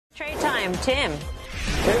time. Tim.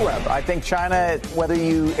 KWEB, I think China, whether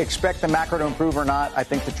you expect the macro to improve or not, I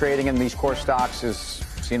think the trading in these core stocks is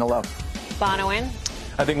seen a low. Bonawyn.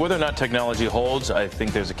 I think whether or not technology holds, I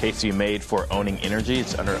think there's a case to be made for owning energy.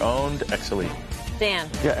 It's under-owned. XLE. Dan.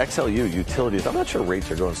 Yeah, XLU, utilities. I'm not sure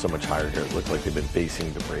rates are going so much higher here. It looks like they've been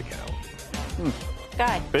basing the breakout.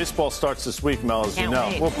 Guy. Baseball starts this week, Mel, as you Can't know.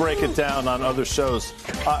 wait. We'll break it down on other shows.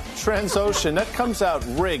 Transocean, that comes out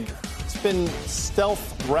rigged. It's been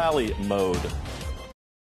stealth rally mode.